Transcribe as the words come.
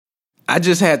I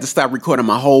just had to stop recording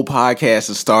my whole podcast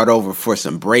and start over for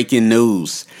some breaking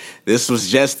news. This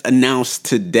was just announced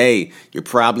today. You're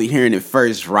probably hearing it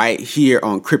first right here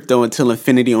on Crypto Until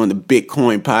Infinity on the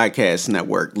Bitcoin Podcast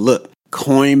Network. Look,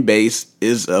 Coinbase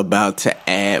is about to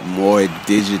add more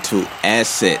digital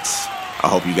assets. I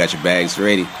hope you got your bags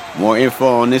ready. More info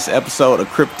on this episode of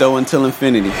Crypto Until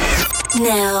Infinity.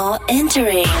 Now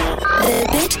entering the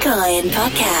Bitcoin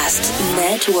Podcast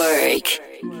Network.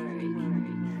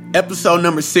 Episode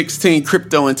number 16,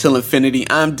 Crypto Until Infinity.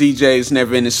 I'm DJ's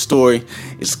Never Ending Story.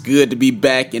 It's good to be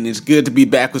back, and it's good to be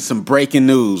back with some breaking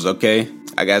news, okay?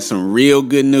 I got some real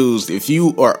good news. If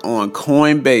you are on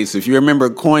Coinbase, if you remember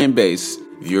Coinbase,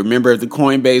 if you're a member of the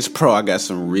Coinbase Pro, I got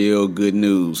some real good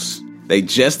news. They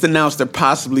just announced they're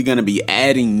possibly going to be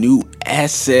adding new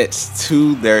assets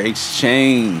to their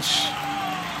exchange.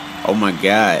 Oh my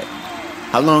God.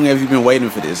 How long have you been waiting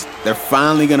for this? They're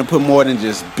finally going to put more than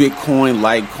just Bitcoin,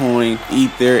 Litecoin,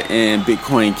 Ether, and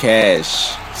Bitcoin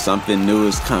Cash. Something new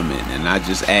is coming, and I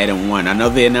just added one. I know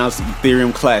they announced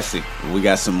Ethereum Classic, but we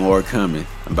got some more coming.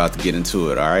 I'm about to get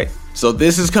into it, all right? So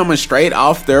this is coming straight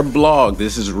off their blog.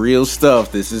 This is real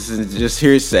stuff. This isn't just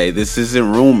hearsay. This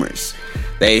isn't rumors.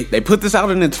 They put this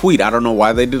out in a tweet. I don't know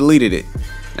why they deleted it.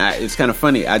 It's kind of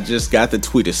funny. I just got the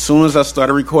tweet as soon as I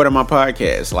started recording my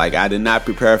podcast. Like, I did not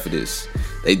prepare for this.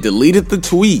 They deleted the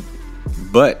tweet,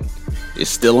 but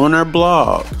it's still on their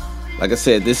blog. Like I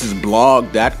said, this is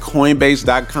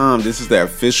blog.coinbase.com. This is their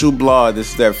official blog.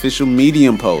 This is their official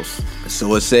Medium post.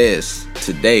 So it says,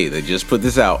 today, they just put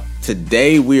this out.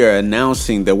 Today, we are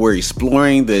announcing that we're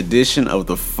exploring the addition of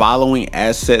the following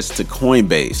assets to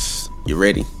Coinbase. You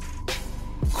ready?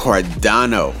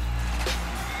 Cardano.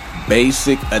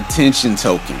 Basic Attention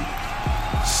Token,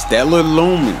 Stellar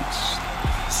Lumens,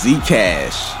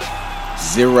 Zcash,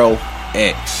 0x.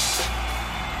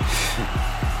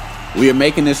 We are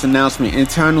making this announcement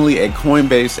internally at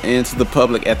Coinbase and to the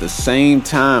public at the same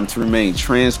time to remain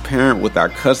transparent with our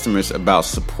customers about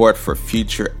support for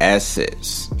future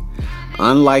assets.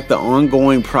 Unlike the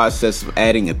ongoing process of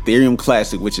adding Ethereum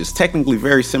Classic, which is technically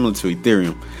very similar to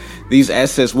Ethereum, these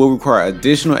assets will require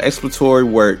additional exploratory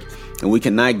work, and we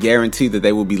cannot guarantee that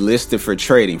they will be listed for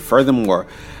trading. Furthermore,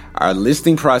 our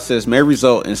listing process may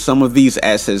result in some of these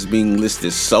assets being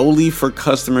listed solely for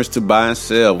customers to buy and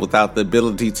sell without the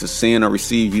ability to send or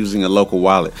receive using a local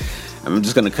wallet. I'm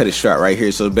just going to cut it short right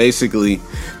here. So basically,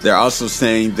 they're also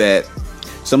saying that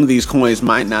some of these coins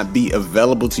might not be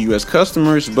available to U.S.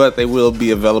 customers, but they will be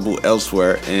available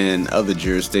elsewhere, and other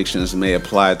jurisdictions may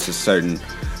apply to certain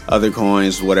other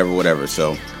coins, whatever.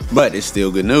 But it's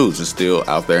still good news. It's still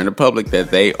out there in the public that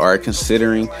they are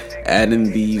considering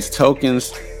adding these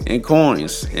tokens and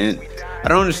coins. And I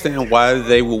don't understand why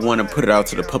they would want to put it out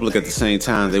to the public at the same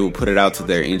time they will put it out to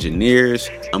their engineers.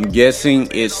 I'm guessing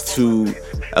it's to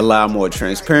allow more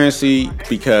transparency,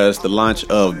 because the launch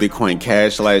of Bitcoin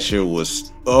Cash last year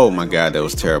was, oh my God, that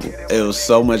was terrible. It was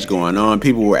so much going on.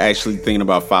 People were actually thinking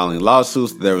about filing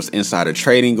lawsuits. There was insider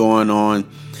trading going on,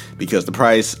 because the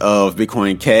price of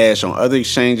Bitcoin Cash on other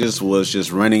exchanges was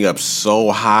just running up so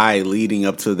high leading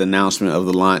up to the announcement of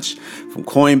the launch from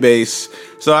Coinbase.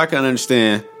 So I can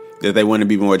understand that they want to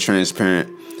be more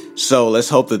transparent. So let's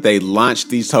hope that they launch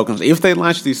these tokens. If they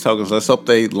launch these tokens, let's hope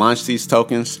they launch these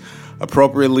tokens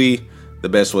appropriately, the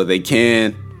best way they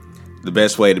can, the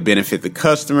best way to benefit the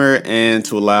customer and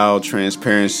to allow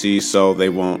transparency so they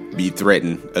won't be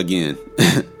threatened again.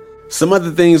 Some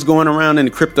other things going around in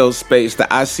the crypto space. The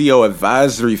ICO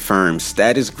advisory firm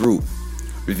Status Group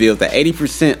revealed that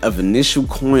 80% of initial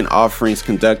coin offerings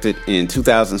conducted in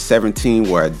 2017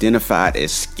 were identified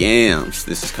as scams.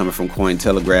 This is coming from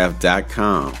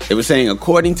Cointelegraph.com. They were saying,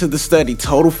 according to the study,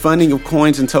 total funding of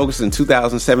coins and tokens in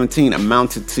 2017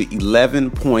 amounted to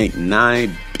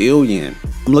 $11.9 billion.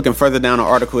 I'm looking further down the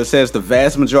article. It says the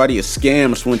vast majority of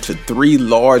scams went to three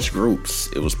large groups.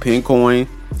 It was Pincoin,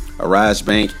 Arise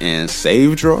Bank, and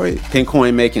SaveDroid.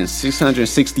 Pincoin making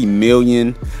 $660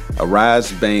 million,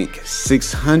 Arise Bank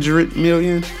 $600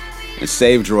 million, and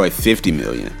SaveDroid $50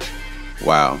 million.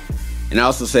 Wow. And it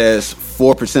also says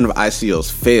 4% of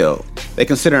ICOs failed. They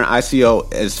consider an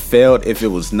ICO as failed if it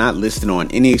was not listed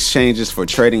on any exchanges for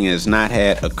trading and has not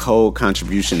had a code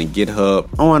contribution in GitHub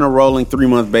on a rolling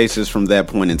 3-month basis from that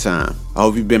point in time. I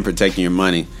hope you've been protecting your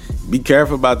money. Be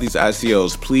careful about these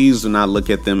ICOs. Please do not look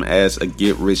at them as a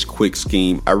get-rich-quick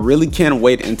scheme. I really can't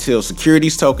wait until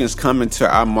securities tokens come into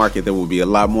our market. There will be a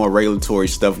lot more regulatory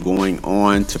stuff going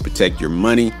on to protect your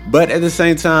money. But at the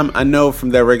same time, I know from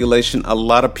that regulation, a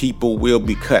lot of people will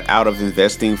be cut out of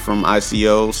investing from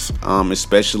ICOs,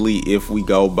 especially if we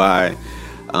go by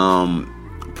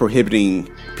prohibiting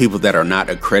people that are not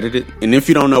accredited. And if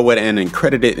you don't know what an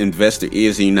accredited investor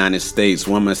is in the United States,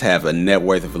 one must have a net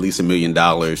worth of at least $1 million.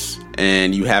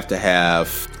 And you have to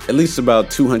have at least about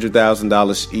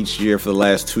 $200,000 each year for the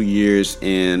last 2 years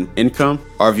in income.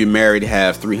 Or if you're married,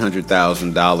 have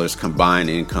 $300,000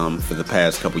 combined income for the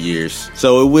past couple years.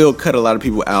 So it will cut a lot of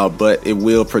people out, but it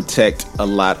will protect a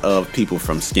lot of people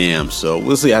from scams. So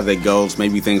we'll see how that goes.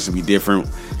 Maybe things will be different.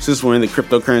 Since we're in the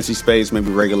cryptocurrency space, maybe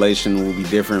regulation will be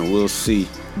different. We'll see.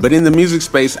 But in the music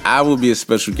space, I will be a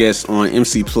special guest on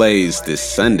MC Plays this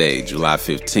Sunday, July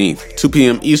 15th, 2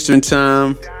 p.m. Eastern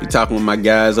Time. Be talking with my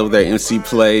guys over there at MC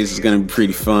Plays. It's going to be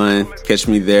pretty fun. Catch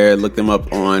me there. Look them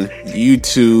up on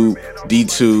YouTube,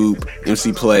 DTube,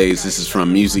 MC Plays. This is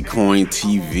from Music Coin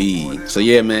TV. So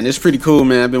yeah, man, it's pretty cool,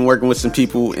 man. I've been working with some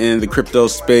people in the crypto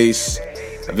space.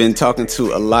 I've been talking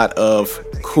to a lot of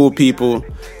cool people,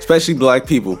 especially black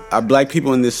people. Our black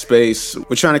people in this space,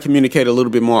 we're trying to communicate a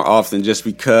little bit more often just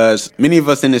because many of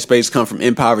us in this space come from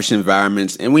impoverished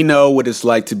environments and we know what it's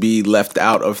like to be left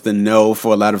out of the know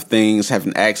for a lot of things,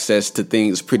 having access to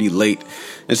things pretty late.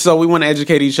 And so we want to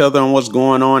educate each other on what's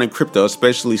going on in crypto,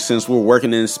 especially since we're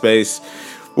working in this space.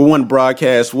 We want to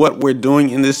broadcast what we're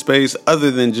doing in this space other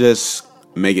than just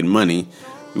making money.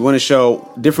 We want to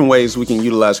show different ways we can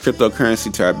utilize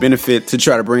cryptocurrency to our benefit, to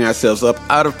try to bring ourselves up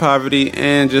out of poverty,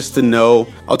 and just to know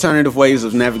alternative ways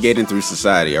of navigating through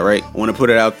society, all right? I want to put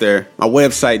it out there. My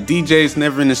website, DJ's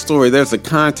Never in a Story, there's a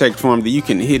contact form that you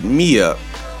can hit me up.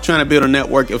 Trying to build a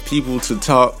network of people to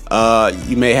talk.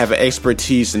 You may have an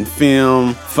expertise in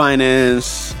film,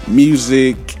 finance,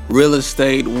 music, real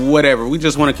estate, whatever. We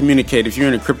just want to communicate. If you're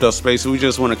in the crypto space, we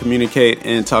just want to communicate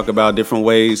and talk about different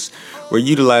ways we're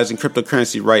utilizing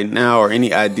cryptocurrency right now or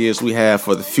any ideas we have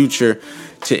for the future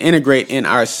to integrate in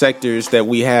our sectors that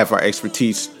we have our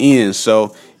expertise in.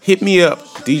 So hit me up,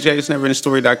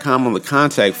 djsneverinthestory.com on the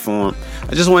contact form.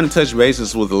 I just want to touch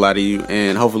bases with a lot of you,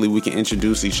 and hopefully we can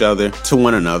introduce each other to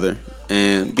one another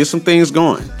and get some things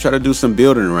going. Try to do some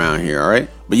building around here, all right?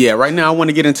 But yeah, right now I want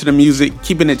to get into the music,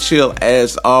 keeping it chill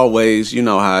as always. You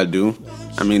know how I do.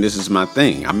 I mean, this is my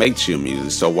thing. I make chill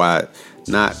music, so why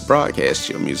not broadcast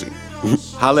chill music?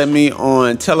 Holla at me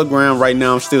on Telegram. Right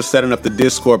now I'm still setting up the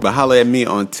Discord, but holla at me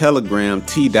on Telegram,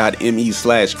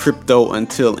 t.me/crypto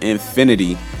until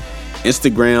infinity.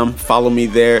 Instagram, follow me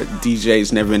there,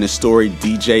 DJ's Never in a Story,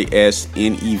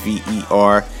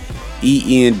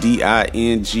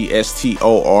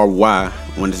 DJSNEVERENDINGSTORY.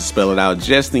 Wanted to spell it out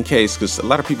just in case, because a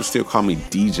lot of people still call me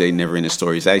DJ Never in a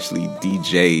Story. It's actually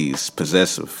DJ's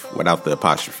possessive without the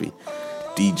apostrophe.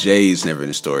 DJ's Never in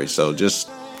a Story. So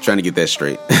just trying to get that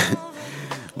straight.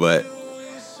 But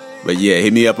yeah,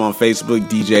 hit me up on Facebook,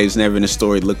 DJ's Never in a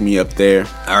Story. Look me up there.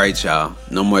 All right, y'all.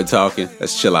 No more talking.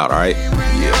 Let's chill out, all right?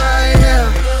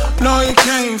 Yeah. No, you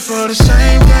came for the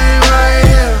same game right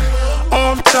here.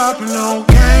 Off top and no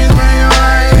games, bring it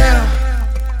right here.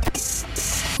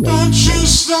 Don't you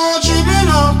start tripping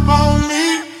up on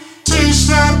me. Taste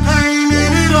that pain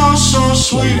and it all so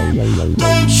sweet.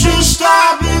 Don't you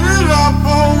stop, give it up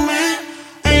on me.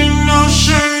 Ain't no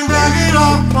shame, back it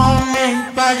up on me.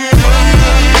 Back it up.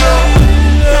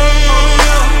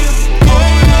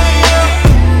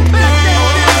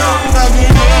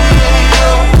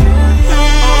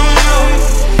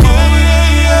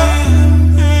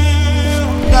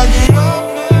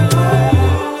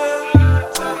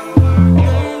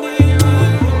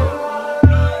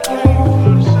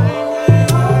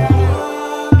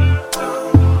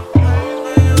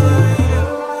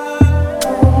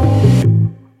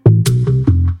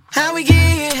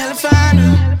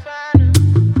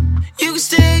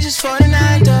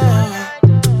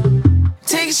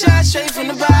 Straight from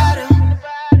the bottom.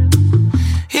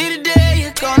 Here today,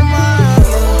 you're gone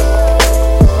tomorrow.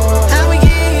 How we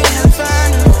get here, how to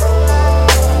find them.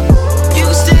 You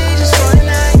can stay just for the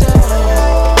night, though.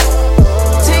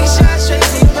 Take a shot straight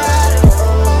from the bottom.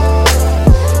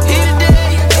 Here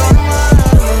today, you're gone tomorrow.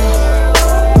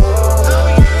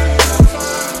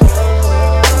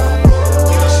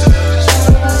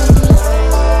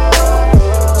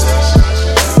 How we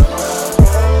get here, how to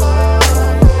find them.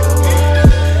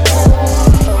 You can stay just for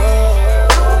the night,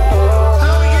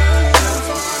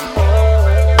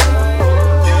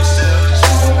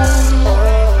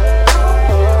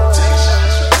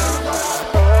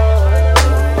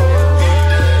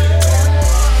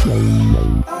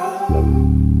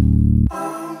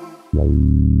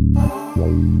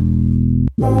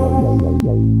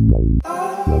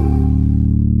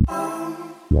 Take a shot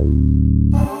straight from the bottom.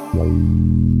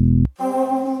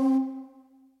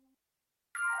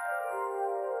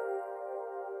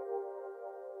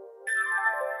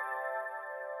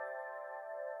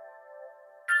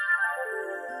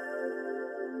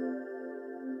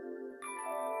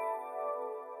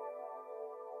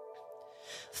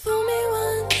 Fool me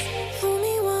once, fool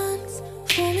me once,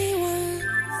 fool me once.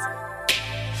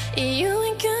 You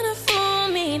ain't gonna fool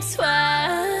me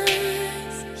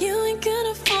twice. You ain't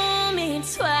gonna fool me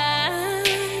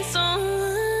twice.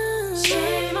 Oh.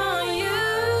 Shame on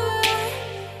you.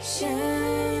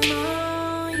 Shame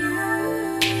on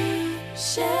you.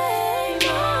 Shame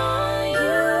on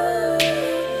you.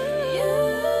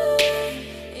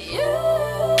 You.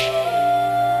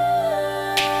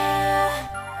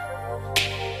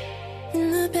 In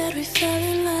the bed we fell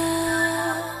in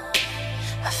love.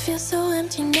 I feel so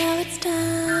empty now, it's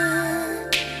done.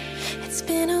 It's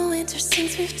been a winter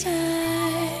since we've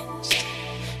touched.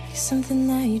 Like something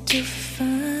that you do for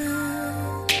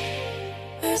fun.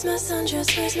 Where's my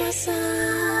sundress, where's my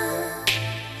sun?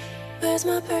 Where's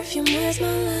my perfume, where's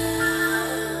my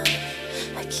love?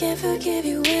 I can't forgive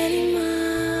you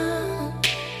anymore.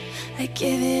 I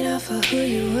give it all for who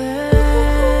you were.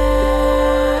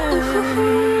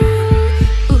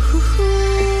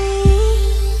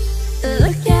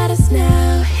 Look at us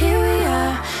now, here we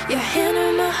are. Your hand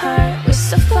on my heart, we're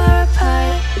so far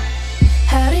apart.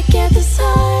 How to get this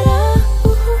harder?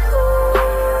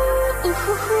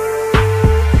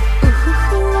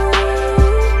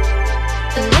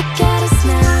 Look at us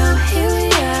now, here we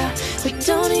are. We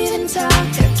don't even talk, I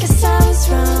guess I was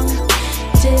wrong.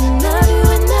 Didn't love you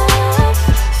enough.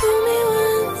 Fool me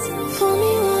once, fool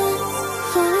me once,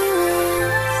 fool me once.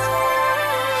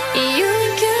 You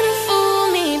ain't gonna fool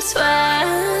me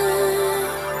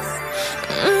twice.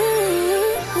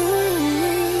 You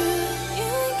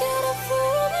ain't gonna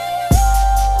fool me.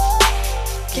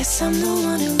 Guess I'm the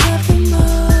one who loved the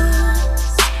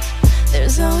most.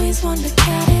 There's always one, but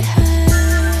God, it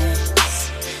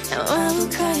hurts. Now I will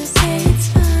cry and say it's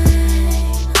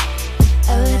fine.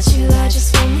 I'll let you lie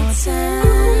just one more time.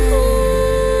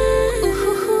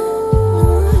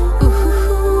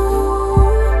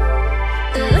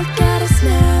 Look at us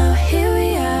now, here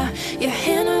we are. Your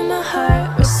hand on my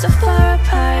heart, we're so far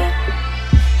apart.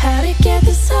 How to get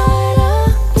this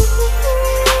harder?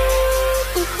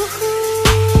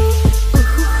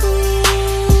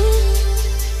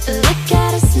 Look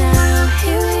at us now,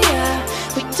 here we are.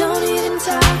 We don't even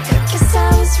talk, I guess I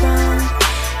was wrong.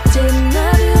 Didn't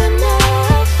love you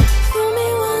enough. Fool me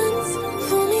once,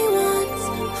 fool me once,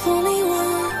 fool me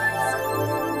once.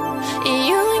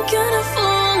 You ain't gonna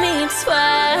fool me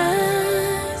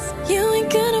twice. You ain't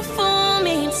gonna fool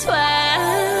me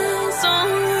twice. Oh.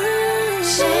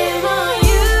 Shame on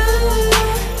you.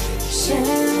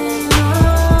 Shame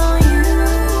on you.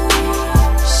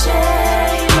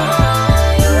 Shame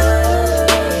on you.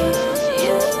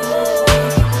 You.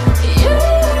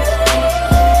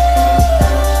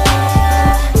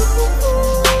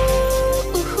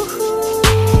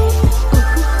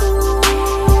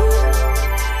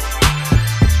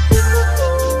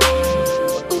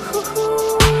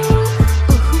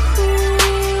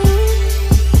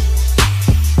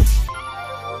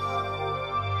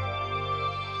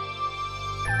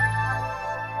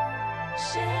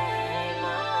 Shame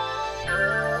on you.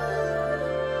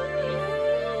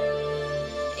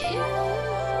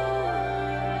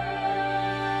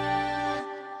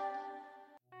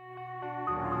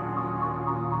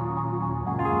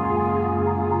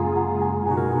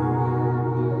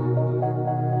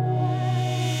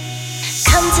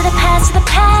 Come to the past,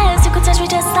 you could touch me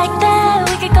just like that.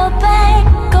 We could go back,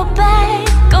 go back,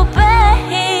 go back,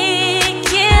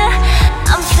 yeah.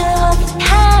 I'm filled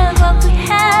what we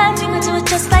have, we could do it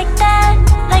just like that,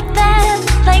 like that,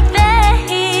 like that,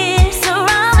 yeah.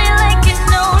 Surround me like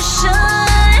an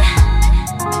ocean.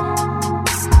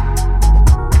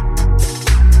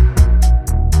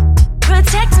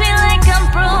 Protect me like I'm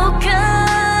broken.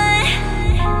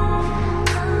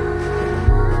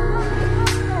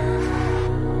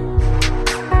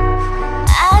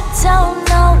 I don't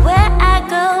know where I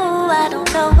go, I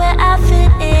don't know where I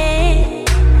fit in.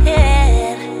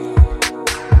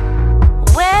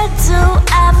 Where do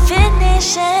I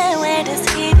finish and where does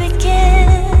he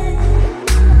begin?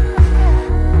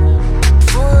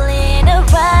 Fooling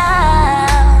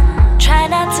around, try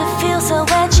not to feel so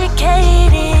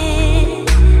educated.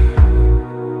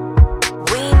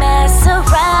 We mess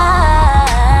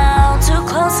around, too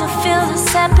close to feel the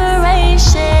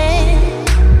separation.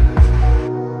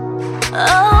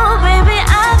 Oh baby, I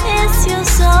miss you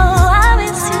so, I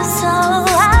miss you so,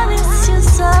 I miss you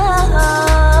so,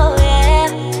 yeah.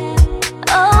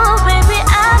 Oh baby, I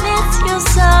miss you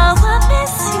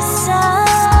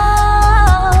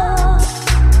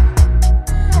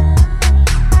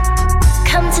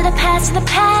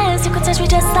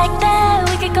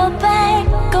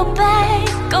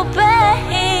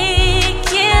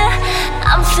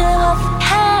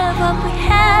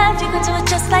can do it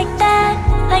just like that,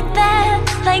 like that,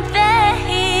 like that.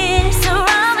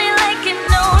 Surround me like an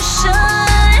ocean.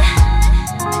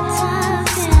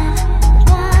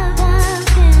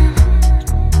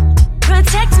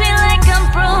 Protect me like I'm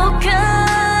broken.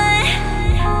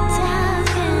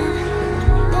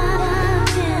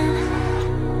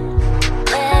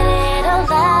 Let it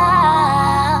all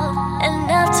out,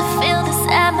 enough to feel this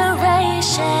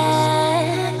admiration.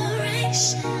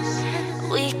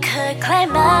 We could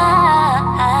climb out.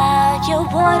 Your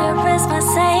water is my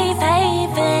safe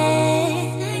haven.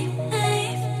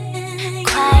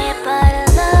 Quiet but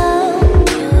alone,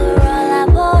 you were all I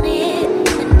wanted.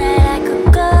 The night I could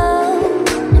go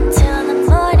until the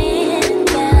morning.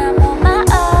 Then I'm on my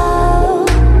own.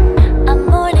 I'm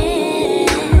mourning,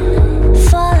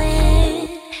 falling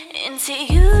into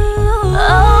you.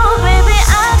 Oh, baby,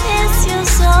 I miss you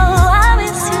so. I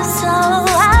miss you so.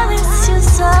 I miss you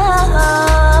so.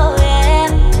 Yeah.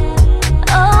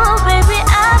 Oh, baby,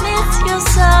 I miss you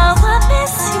so. I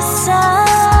miss you so.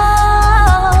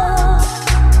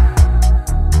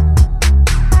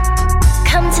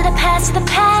 Come to the past,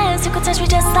 you could touch me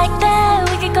just like that.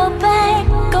 We could go back,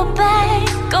 go back,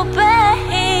 go back.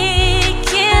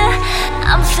 Yeah,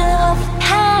 I'm feeling what we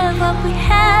have, what we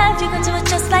have. You can do it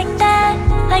just like that,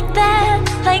 like that,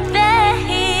 like that.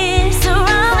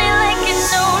 Surround me like an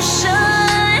ocean.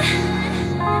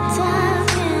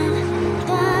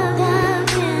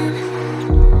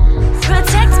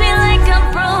 Protect me like I'm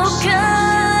broken.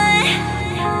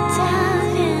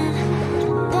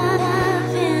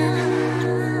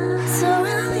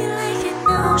 Surround me like an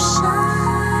ocean.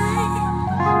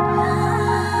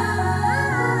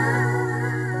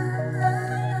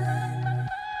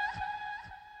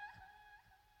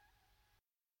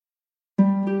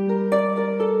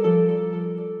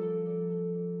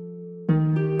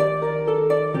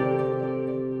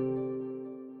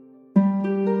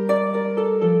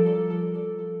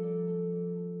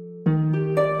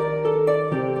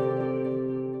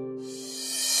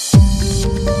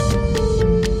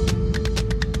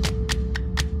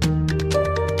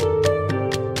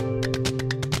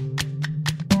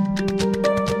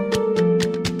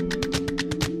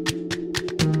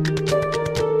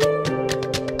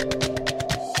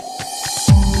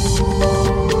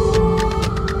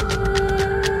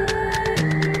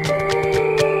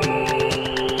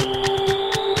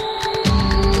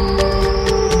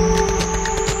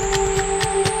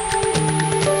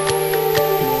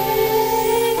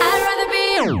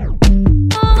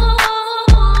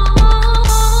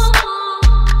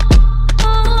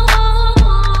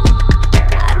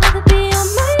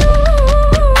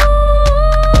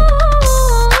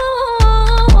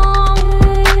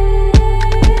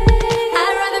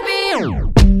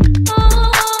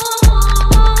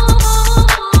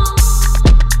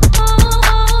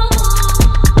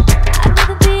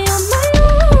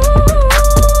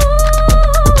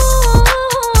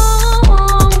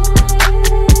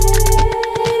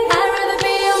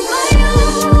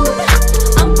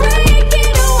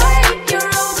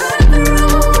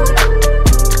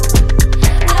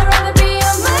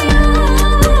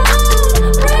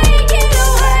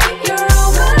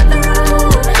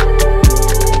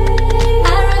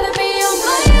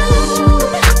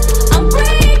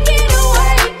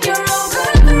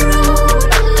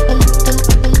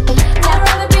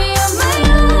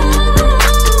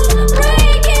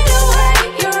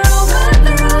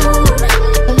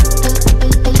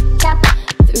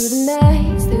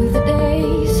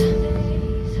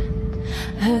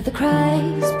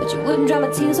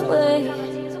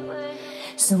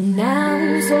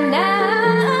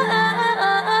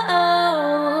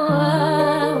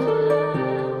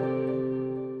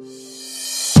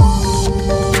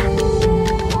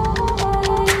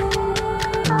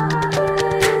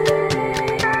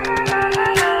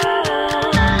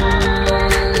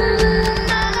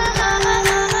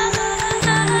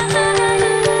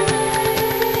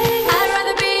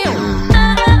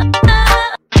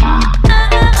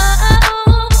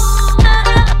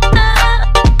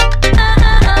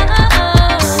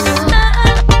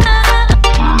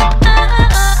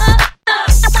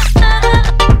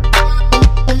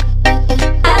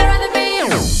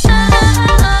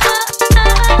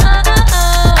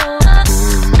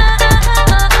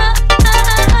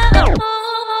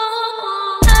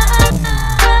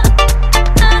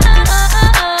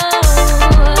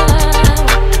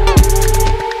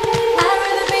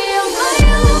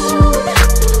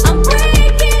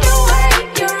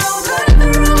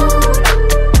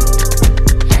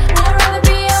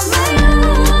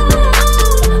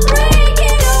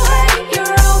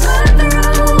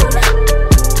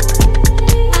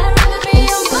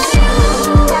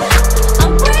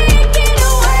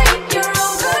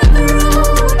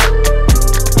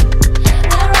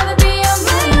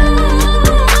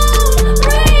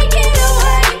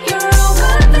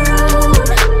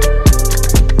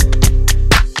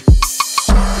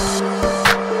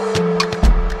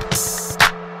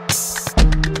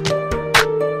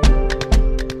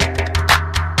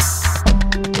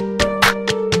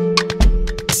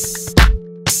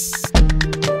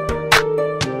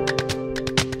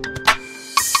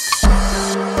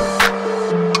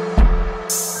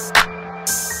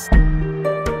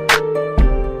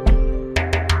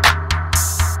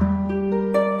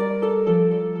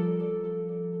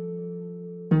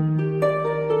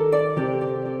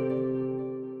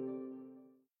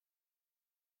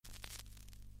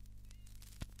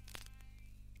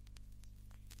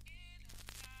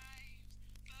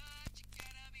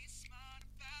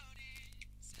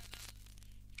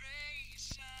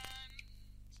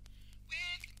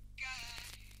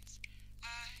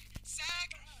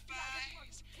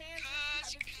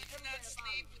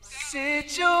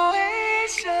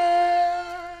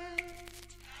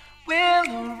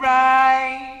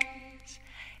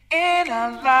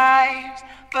 our lives,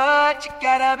 but you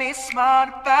gotta be smart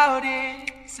about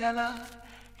it.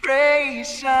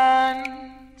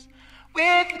 Celebrations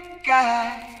with the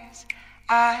guys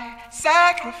I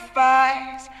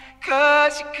sacrifice,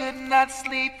 'cause you could not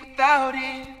sleep without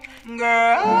it.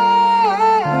 Girl,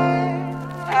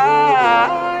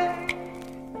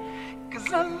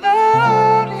 cause I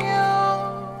love you.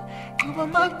 You are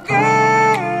my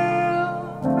girl.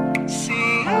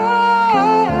 See,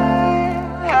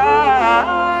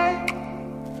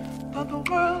 but the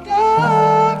world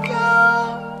of you,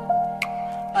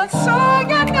 but so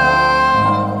you know,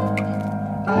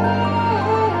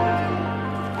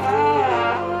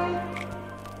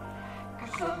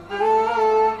 cause I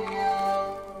love you.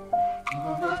 You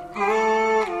are my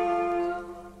girl.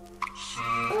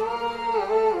 See,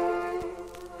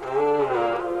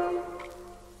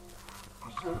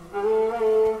 cause I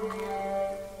love you.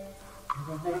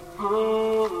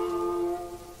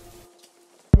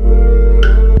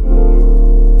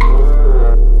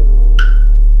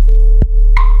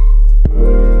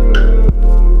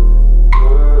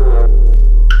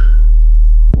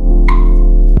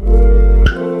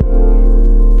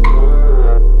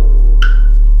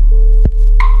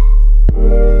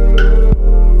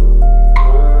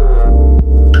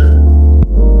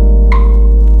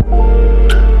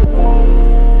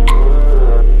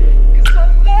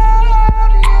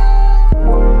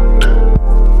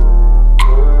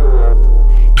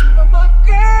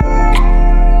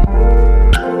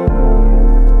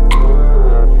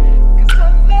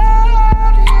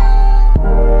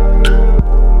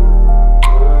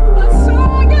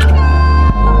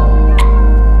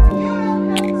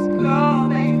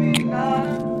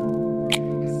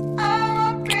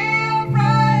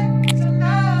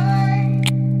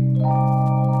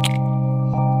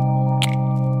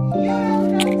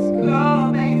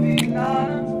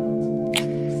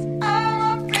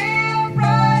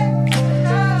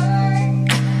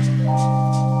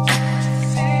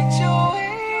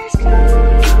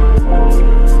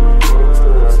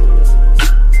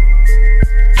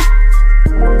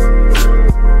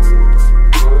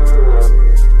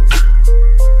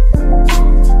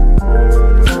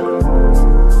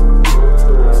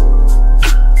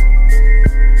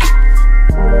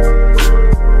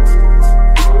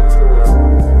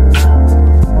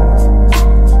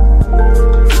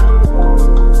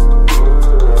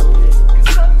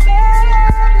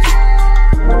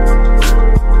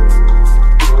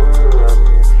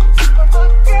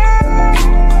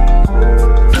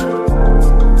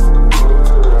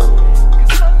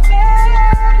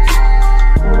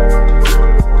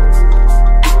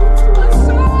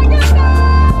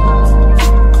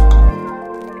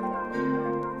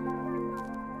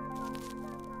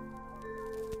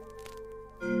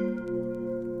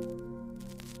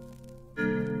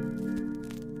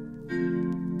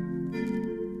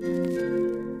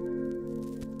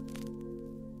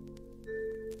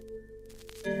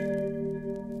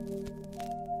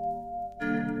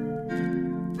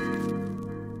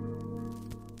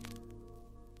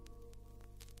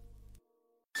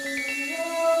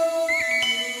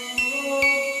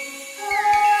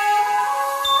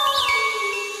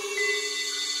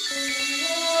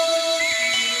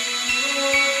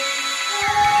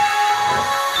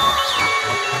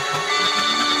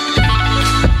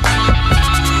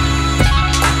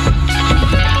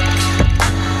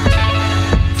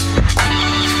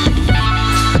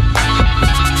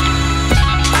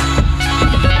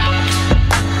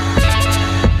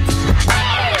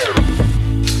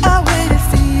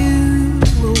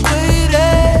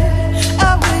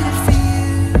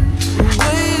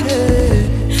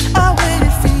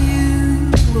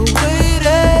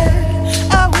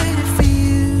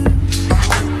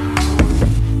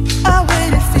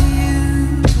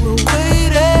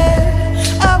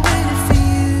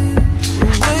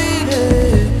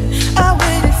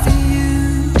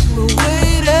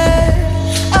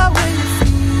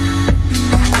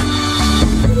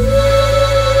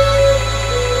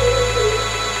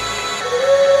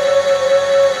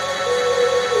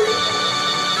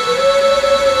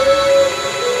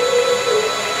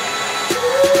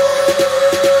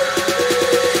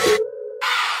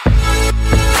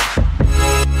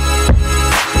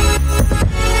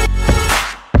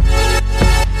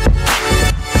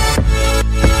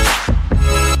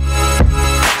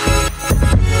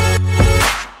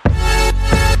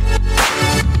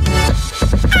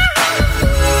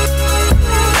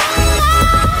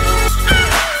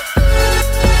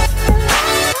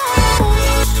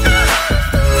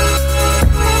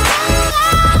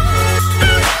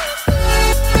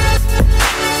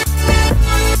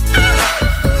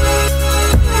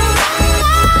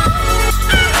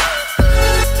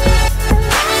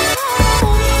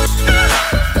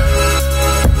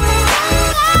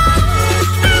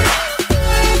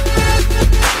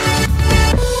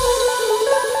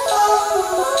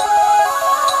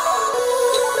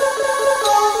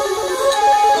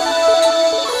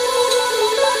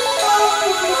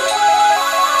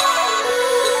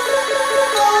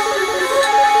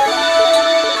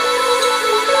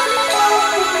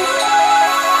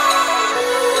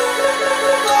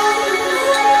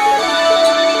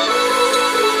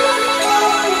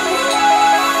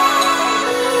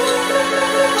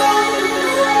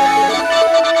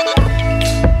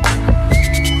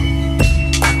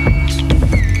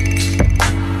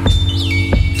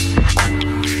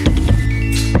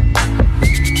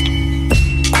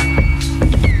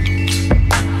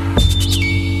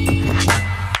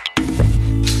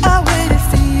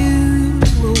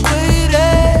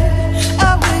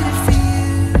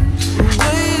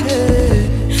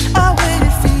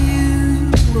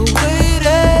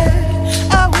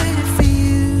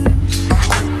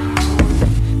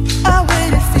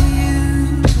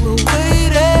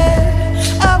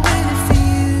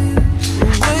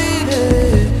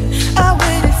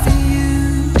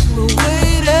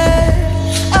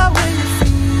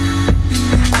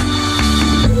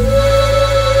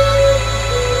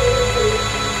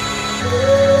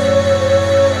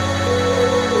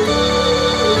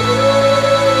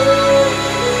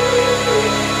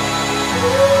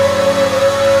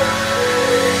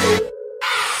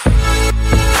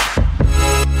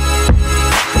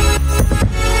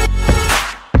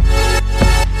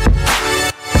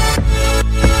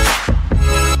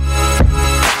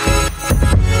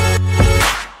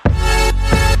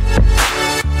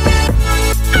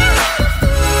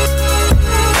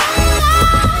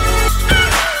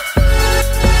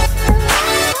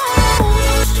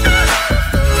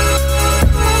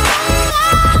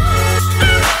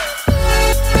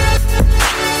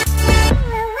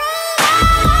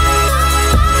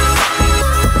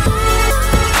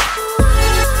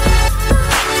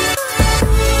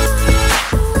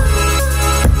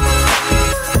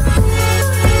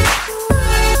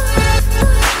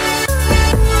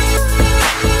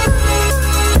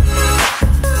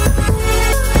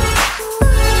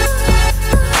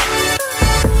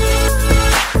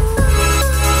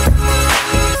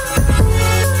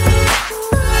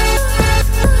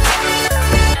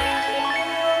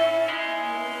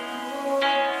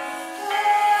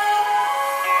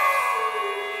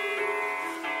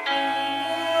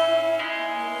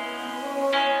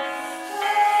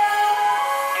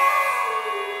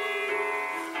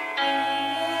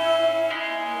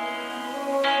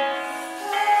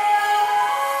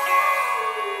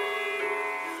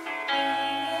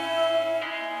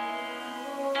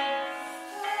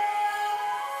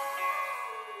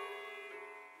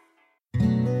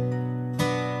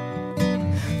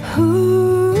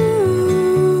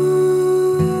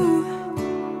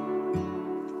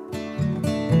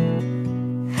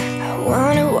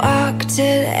 to the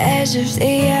edge of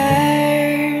the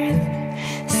earth,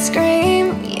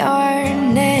 scream your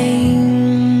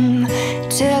name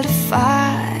till the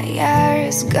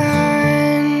fire's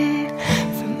gone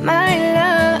from my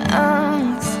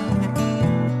lungs.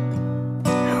 I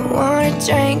wanna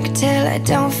drink till I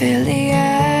don't feel the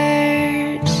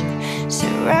urge to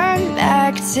run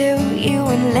back to you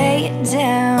and lay it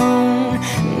down.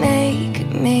 Make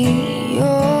me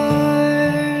yours.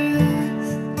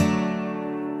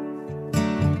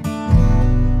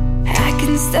 I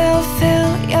can still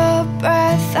feel your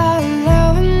breath all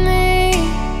over me,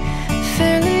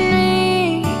 feeling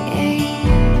me.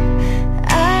 I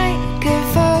could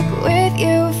fuck with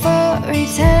you for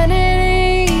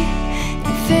eternity,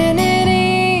 infinity.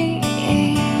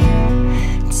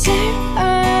 Turn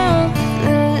on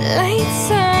the lights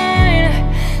on.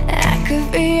 I could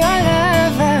be your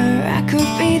lover, I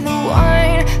could be the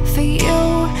one for you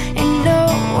and no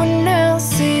one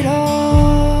else at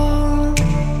all.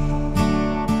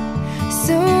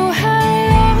 So how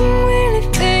long will it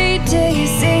be till you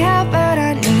see how bad I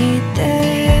need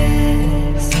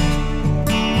this?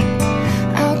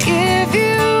 I'll give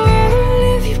you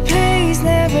all if you please,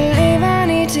 never leave, I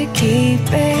need to keep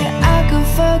it. I could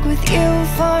fuck with you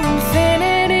for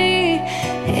infinity.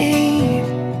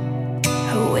 I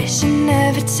wish I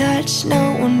never touched no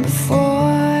one before.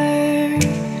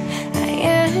 I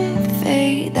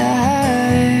envy the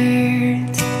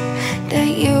heart that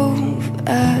you've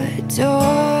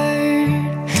adored,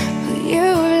 who you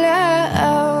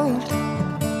loved.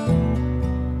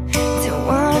 Don't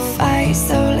wanna fight,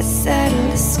 so let's settle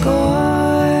the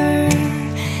score.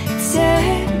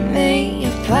 Tear me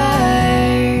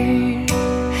apart,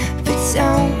 but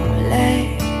don't let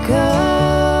go.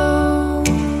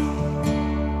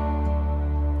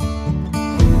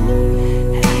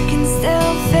 I can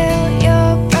still feel your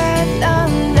breath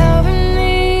all over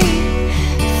me,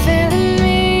 feeling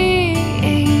me.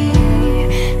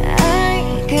 I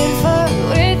could fuck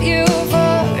with you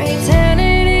for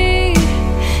eternity,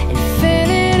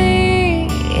 infinity.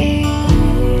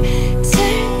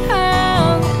 Turn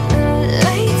on the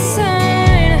lights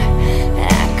on. I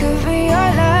could be your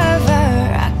lover,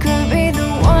 I could be the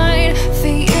one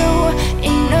for you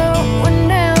and no one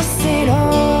else at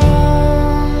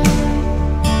all.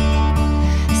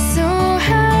 So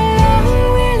how long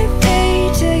will it be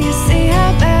till you see how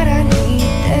bad I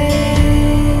need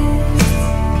this?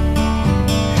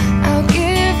 I'll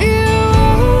give you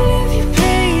all if you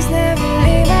please, never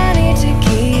leave, I need to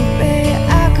keep it.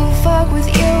 I could fuck with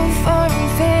you for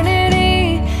infinity.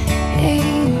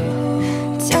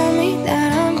 Tell me that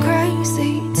I'm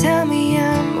crazy, tell me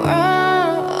I'm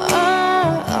wrong,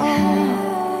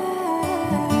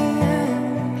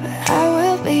 but I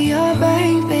will be your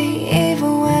baby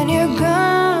even when you're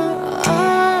gone.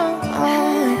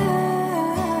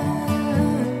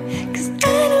 'Cause I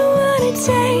don't wanna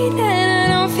take that I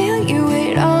don't feel you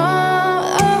at all.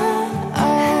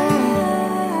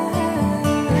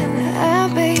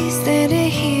 I'll be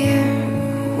standing here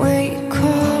when you call.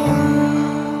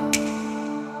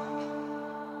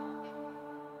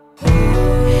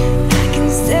 I can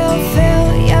still feel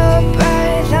your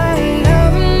breath all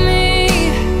over me,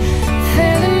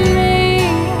 feeling me.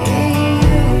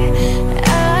 I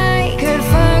could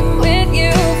fuck with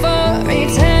you for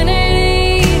eternity,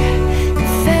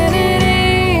 infinity.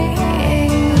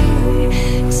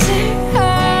 Turn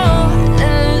on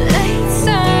the lights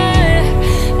on.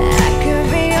 I could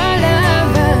be your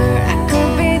lover, I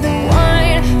could be the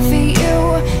one for you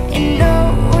and no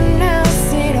one else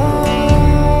at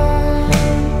all.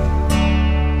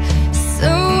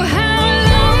 So how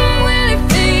long will it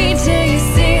be till you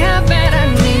see how bad I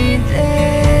need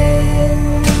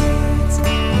this?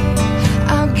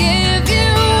 I'll give you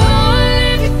all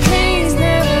if you please,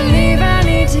 never leave, I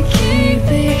need to keep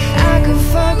it. I could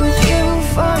fuck with you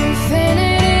for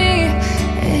infinity.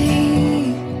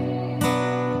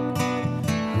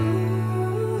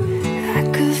 I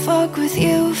could fuck with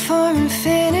you for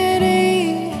infinity.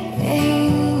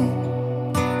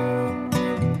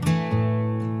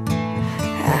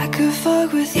 I could fuck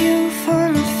with you